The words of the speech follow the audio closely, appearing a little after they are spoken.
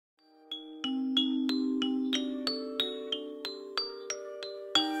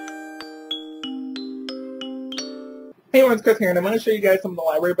Hey everyone, it's Chris here, and I'm going to show you guys some of the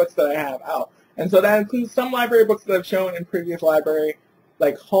library books that I have out. And so that includes some library books that I've shown in previous library,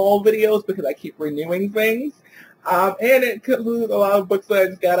 like haul videos, because I keep renewing things. And it includes a lot of books that I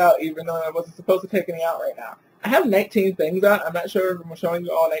just got out, even though I wasn't supposed to take any out right now. I have 19 things out. I'm not sure if I'm showing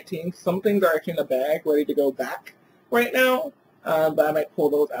you all 19. Some things are actually in the bag, ready to go back right now, but I might pull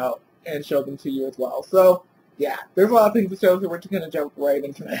those out and show them to you as well. So, yeah, there's a lot of things to show, so we're just going to jump right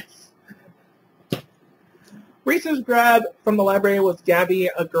into this. Recent grab from the library was Gabby,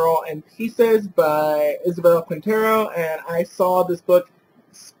 A Girl in Pieces by Isabel Quintero, and I saw this book,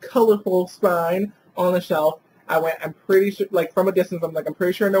 colorful spine, on the shelf. I'm pretty sure, like from a distance, I'm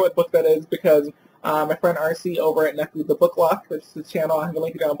pretty sure I know what book that is because my friend RC over at Nephew the Book Lock, which is the channel I have a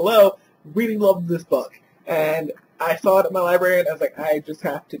link down below, really loved this book. And I saw it at my library and I was like, I just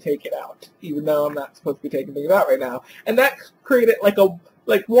have to take it out, even though I'm not supposed to be taking things out right now. And that created like a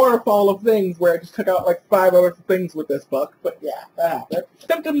waterfall of things where I just took out like 5 other things with this book. But yeah, that happened.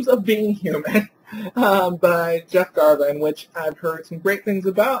 Symptoms of Being Human by Jeff Garvin, which I've heard some great things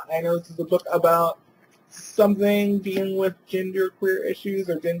about. I know this is a book about something dealing with gender queer issues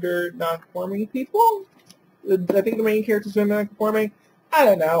or gender non-conforming people. I think the main character is gender non-conforming. I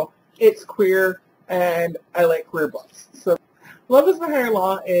don't know. It's queer, and I like queer books. So, Love is the Higher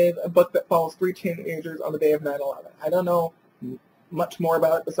Law is a book that follows 3 teenagers on the day of 9/11. I don't know much more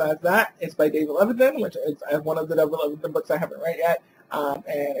about it besides that. It's by David Levithan, which is one of the David Levithan books I haven't read yet, and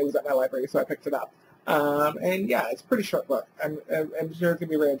it was at my library, so I picked it up. And yeah, it's a pretty short book. I'm sure it's going to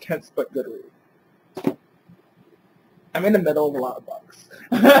be very intense, but good read. I'm in the middle of a lot of books.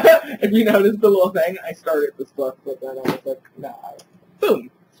 If you notice the little thing, I started this book, but then I was like, nah. Boom.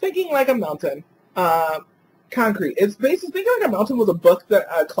 Thinking Like a Mountain. Concrete. It's basically, Thinking Like a Mountain was a book that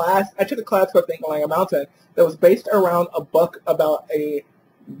I took a class called Thinking Like a Mountain that was based around a book about a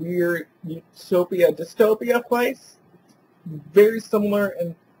weird dystopia place. Very similar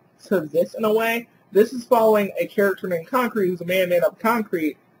to this in a way. This is following a character named Concrete, who's a man made of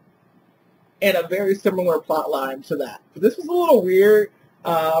concrete, and a very similar plot line to that. But this was a little weird.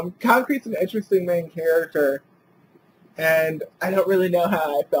 Concrete's an interesting main character, and I don't really know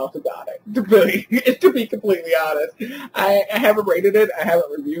how I felt about it, to be completely honest. I haven't rated it, I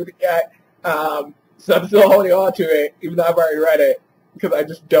haven't reviewed it yet, so I'm still holding on to it, even though I've already read it, because I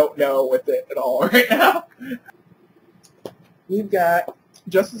just don't know with it at all right now. We've got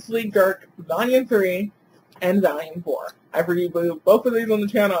Justice League Dark Volume 3 and Volume 4. I've reviewed both of these on the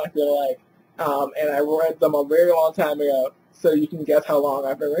channel, I feel like, and I read them a very long time ago, so you can guess how long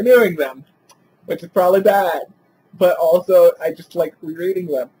I've been renewing them, which is probably bad. But also, I just like rereading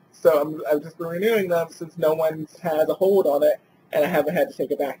them. So I've just been renewing them since no one has a hold on it, and I haven't had to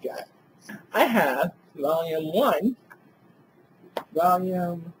take it back yet. I have Volume 1,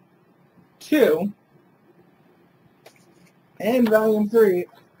 Volume 2, and Volume 3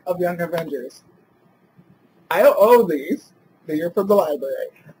 of Young Avengers. I owe these. They are from the library.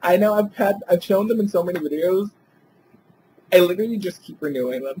 I know I've shown them in so many videos. I literally just keep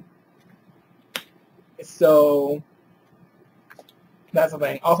renewing them. So, that's the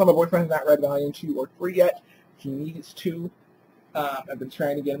thing. Also, my boyfriend has not read Volume 2 or 3 yet. He needs to. I've been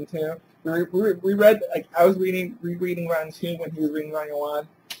trying to get him to. We read, like, I was rereading Volume 2 when he was reading Volume 1,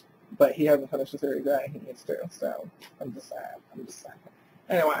 but he hasn't finished the series yet, and he needs to, so I'm just sad.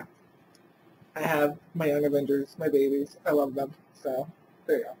 Anyway, I have my Young Avengers, my babies. I love them, so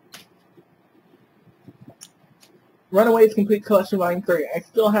there you go. Runaways Complete Collection Volume 3. I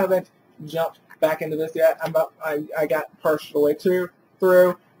still haven't jumped back into this yet. I got partial way through.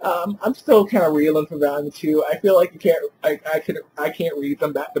 I'm still kind of reeling from Volume 2. I feel like I can't read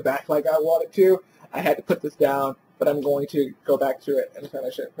them back to back like I wanted to. I had to put this down, but I'm going to go back to it and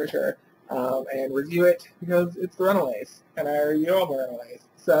finish it for sure, and review it because it's the Runaways, and I review all the Runaways.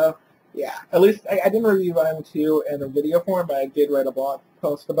 So yeah, at least I didn't review Volume 2 in a video form, but I did write a blog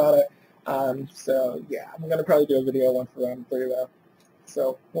post about it. So yeah, I'm gonna probably do a video one for Volume 3 though.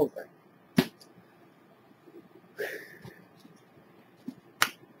 So we'll see.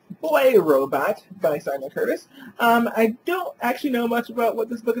 Boy Robot by Simon Curtis. I don't actually know much about what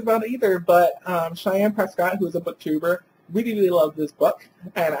this book is about either, but Cheyenne Prescott, who is a booktuber, really loved this book,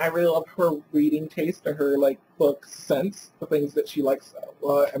 and I really love her reading taste and her like book sense, the things that she likes,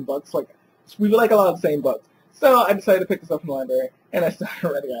 and books. Like, we like a lot of the same books. So I decided to pick this up from the library, and I started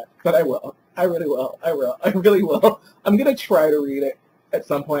reading it. But I will. I really will. I'm gonna try to read it at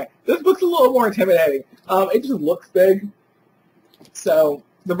some point. This book's a little more intimidating. It just looks big, so.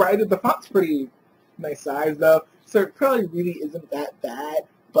 The font's pretty nice size though, so it probably really isn't that bad,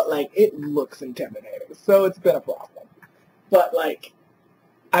 but like it looks intimidating, so it's been a problem. But like,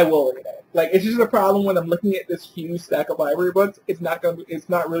 I will read it. Like, it's just a problem when I'm looking at this huge stack of library books. It's not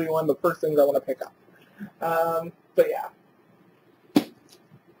really one of the first things I want to pick up. But yeah.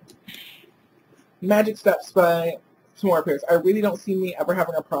 Magic Steps by Tamora Pierce. I really don't see me ever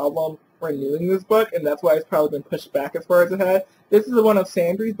having a problem renewing this book, and that's why it's probably been pushed back as far as it had. This is one of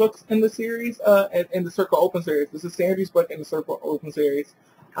Sandry's books in the series, in the Circle Open series. This is Sandry's book in the Circle Open series,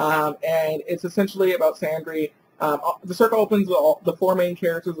 and it's essentially about Sandry. The Circle Opens, the four main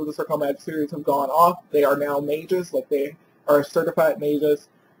characters of the Circle Magic series have gone off. They are now mages, like they are certified mages,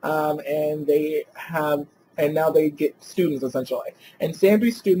 and now they get students essentially. And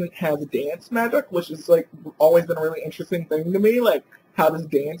Sandry's student has dance magic, which is like always been a really interesting thing to me. Like, how does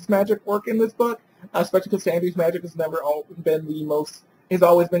dance magic work in this book? Especially because Sandry's magic has never been has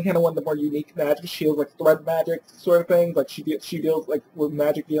always been kind of one of the more unique magic. She has like thread magic sort of things. Like she deals like with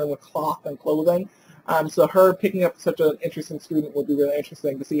magic dealing with cloth and clothing. So her picking up such an interesting student would be really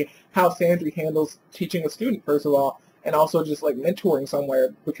interesting to see how Sandry handles teaching a student, first of all, and also just like mentoring somewhere,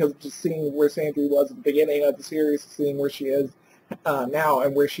 because just seeing where Sandry was at the beginning of the series, seeing where she is now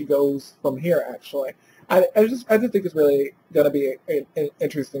and where she goes from here, actually. I just think it's really going to be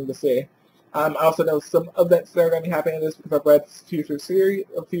interesting to see. I also know some events that are going to be happening in this because I've read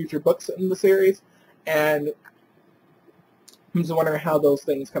future books in the series, and I'm just wondering how those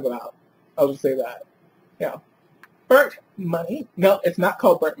things come about. I'll just say that. Yeah. Burnt Money. No, it's not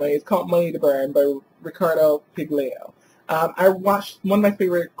called Burnt Money. It's called Money to Burn by Riccardo Piglio. I watched one of my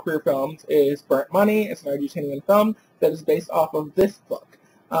favorite queer films is Burnt Money. It's an Argentinian film that is based off of this book,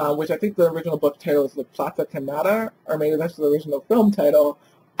 which I think the original book title is La Plata Quemada, or maybe that's the original film title.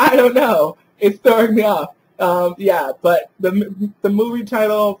 I don't know. It's throwing me off. Yeah, but the movie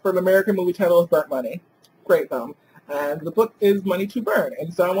title for the American movie title is Burnt Money. Great film. And the book is Money to Burn,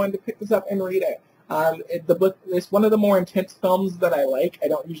 and so I wanted to pick this up and read it. The book is one of the more intense films that I like. I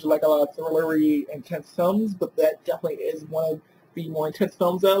don't usually like a lot of thrillery, intense films, but that definitely is one of the more intense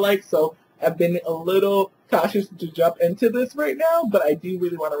films that I like, so I've been a little cautious to jump into this right now, but I do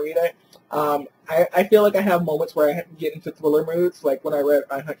really want to read it. I feel like I have moments where I get into thriller moods, like when I read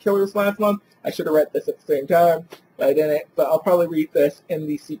I Hunt Killers last month. I should have read this at the same time, but I didn't. But I'll probably read this in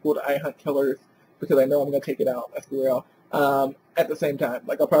the sequel to I Hunt Killers, because I know I'm going to take it out, let's be real, at the same time.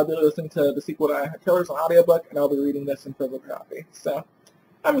 Like, I'll probably be listening to the sequel to I Hunt Killers on audiobook, and I'll be reading this in physical copy. So,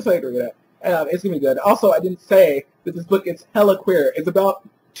 I'm excited to read it. It's going to be good. Also, I didn't say that this book is hella queer. It's about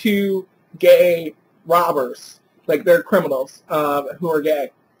two gay robbers. Like, they're criminals who are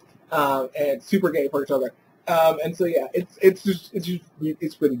gay and super gay for each other. And so, yeah,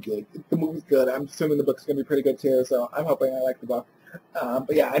 it's pretty good. The movie's good. I'm assuming the book's going to be pretty good, too, so I'm hoping I like the book.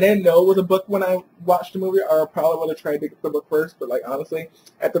 But yeah, I didn't know it was a book when I watched the movie, or I probably would have tried to get the book first, but like honestly,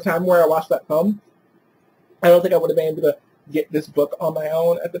 at the time where I watched that film, I don't think I would have been able to get this book on my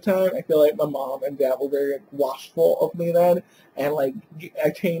own at the time. I feel like my mom and dad were very watchful of me then, and like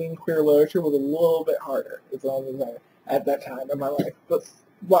attaining queer literature was a little bit harder at that time in my life. But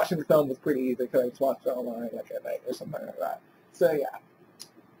watching the film was pretty easy because I just watched it online like at night or something like that. So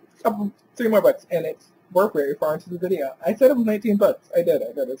yeah, 3 more books, and it's work very far into the video. I said it was 19 books. I did.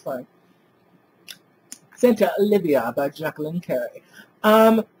 It's fine. Santa Olivia by Jacqueline Carey.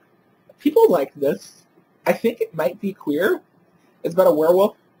 People like this. I think it might be queer. It's about a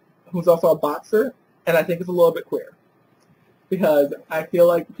werewolf who's also a boxer, and I think it's a little bit queer. Because I feel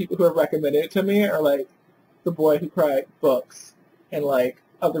like the people who have recommended it to me are like The Boy Who Cried books, and like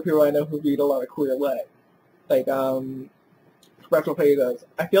other people I know who read a lot of queer lit. Like, Rachel Pages.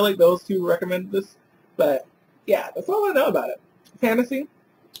 I feel like those two recommend this. But, yeah, that's all I know about it. Fantasy,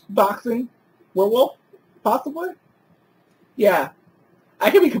 boxing, werewolf, possibly? Yeah.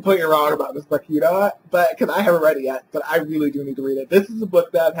 I could be completely wrong about this book, you know, but because I haven't read it yet, but I really do need to read it. This is a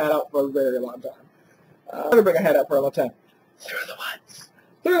book that I've had out for a very long time. Another book I had out for a long time. Through the Woods.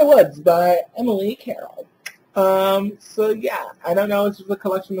 Through the Woods by Emily Carroll. So, yeah, I don't know. It's just a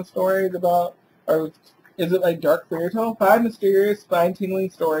collection of stories about, or is it like dark fairy tale? 5 mysterious, spine-tingling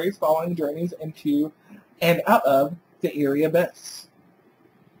stories following journeys into and out of the eerie abyss.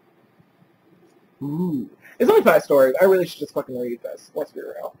 Ooh. It's only 5 stories. I really should just fucking read this. Let's be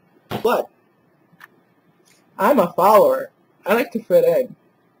real. Blood. I'm a follower. I like to fit in.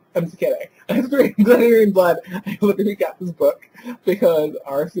 I'm just kidding. I was reading Blood. I literally got this book because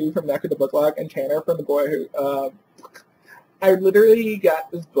RC from Necker the Booklog and Tanner from The Boy Who... I literally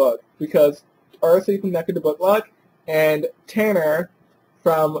got this book because RC from Necker the Booklog and Tanner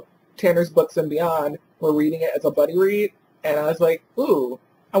from Tanner's Books and Beyond were reading it as a buddy read, and I was like, ooh,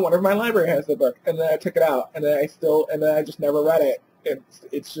 I wonder if my library has the book. And then I took it out, and then I just never read it.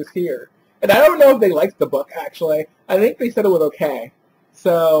 It's just here. And I don't know if they liked the book, actually. I think they said it was okay.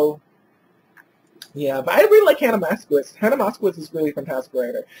 So, Yeah, but I really like Hannah Moskowitz. Hannah Moskowitz is really a fantastic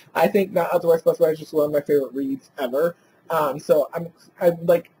writer. I think Not Otherwise Specified is just one of my favorite reads ever. So I'm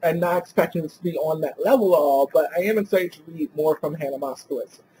not expecting this to be on that level at all, but I am excited to read more from Hannah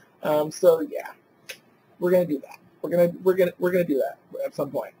Moskowitz. So yeah, we're gonna do that. We're gonna do that at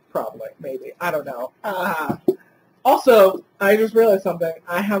some point, probably, maybe. I don't know. Also, I just realized something.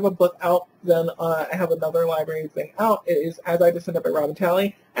 I have a book out, then I have another library thing out. It is As I Descend Up by Robin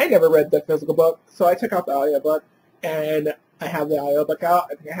Talley. I never read the physical book, so I took out the audiobook, and I have the audiobook out.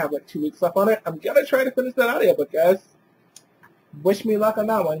 I think I have like 2 weeks left on it. I'm going to try to finish that audiobook, guys. Wish me luck on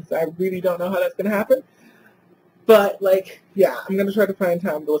that one, because I really don't know how that's going to happen. But, like, yeah, I'm going to try to find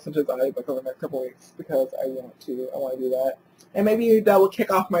time to listen to the audiobook over the next couple weeks, because I want to do that. And maybe that will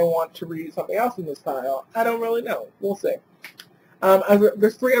kick off my want to read something else in this pile. I don't really know. We'll see.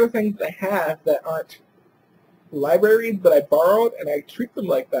 There's 3 other things that I have that aren't library reads that I borrowed, and I treat them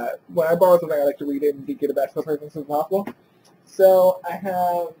like that. When I borrow something, I like to read it and get it back to the person as soon as possible. So I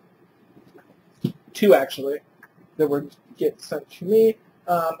have 2, actually, that were get sent to me.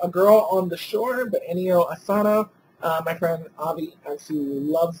 A Girl on the Shore by Ennio Asano. My friend Avi actually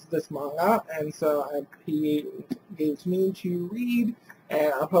loves this manga, and so he gave it to me to read,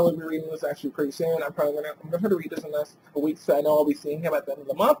 and I'll probably be reading this actually pretty soon. I'm gonna try to read this in the next couple weeks, so I know I'll be seeing him at the end of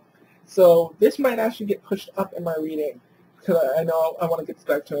the month. So this might actually get pushed up in my reading, because I know I want to get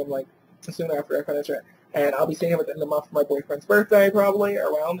back to him like soon after I finish it, and I'll be seeing him at the end of the month for my boyfriend's birthday, probably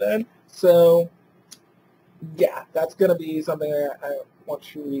around then. So yeah, that's gonna be something I want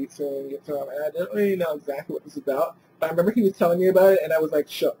to read soon and get to him, and I didn't really know exactly what this is about, but I remember he was telling me about it, and I was like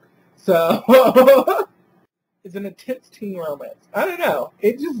shook. So it's an intense teen romance. I don't know.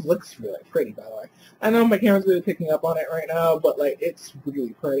 It just looks really pretty, by the way. I know my camera's really picking up on it right now, but like it's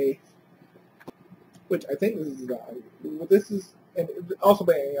really pretty. Which I think this is and also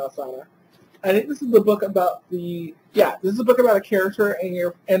by Ennio Asano. I think this is the book about this is a book about a character,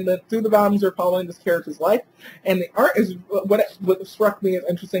 and through the volumes you're following this character's life, and the art is what struck me as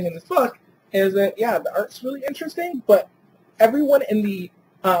interesting in this book is that the art's really interesting, but everyone in the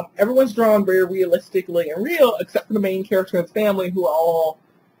everyone's drawn very realistically and real, except for the main character and his family, who are all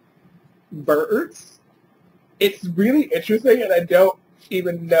birds. It's really interesting, and I don't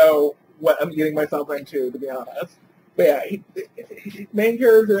even know what I'm getting myself into, to be honest. But yeah, main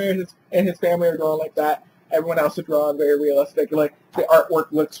character and his family are drawn like that. Everyone else is drawn very realistic. Like the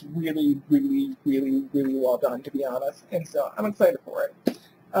artwork looks really, really, really, really well done, to be honest. And so I'm excited for it.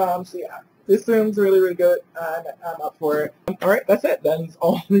 So yeah, this seems really, really good, and I'm up for it. All right, that's it. Then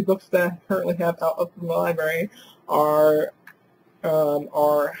all the books that I currently have out of the library are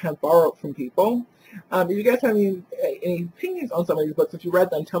have borrowed from people. If you guys have any opinions on some of these books, if you read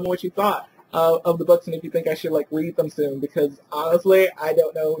them, tell me what you thought of the books, and if you think I should like read them soon, because honestly, I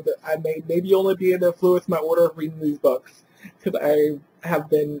don't know that I may maybe only be able to influence my order of reading these books, because I have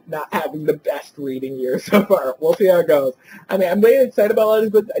been not having the best reading year so far. We'll see how it goes. I mean, I'm really excited about a lot of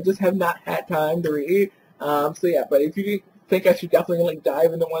these books. I just have not had time to read. So yeah, but if you think I should definitely like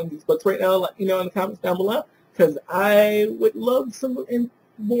dive into one of these books right now, let me know in the comments down below, because I would love some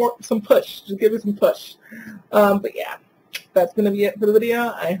push. Just give it some push. But yeah, that's going to be it for the video.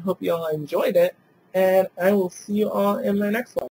 I hope you all enjoyed it, and I will see you all in my next one.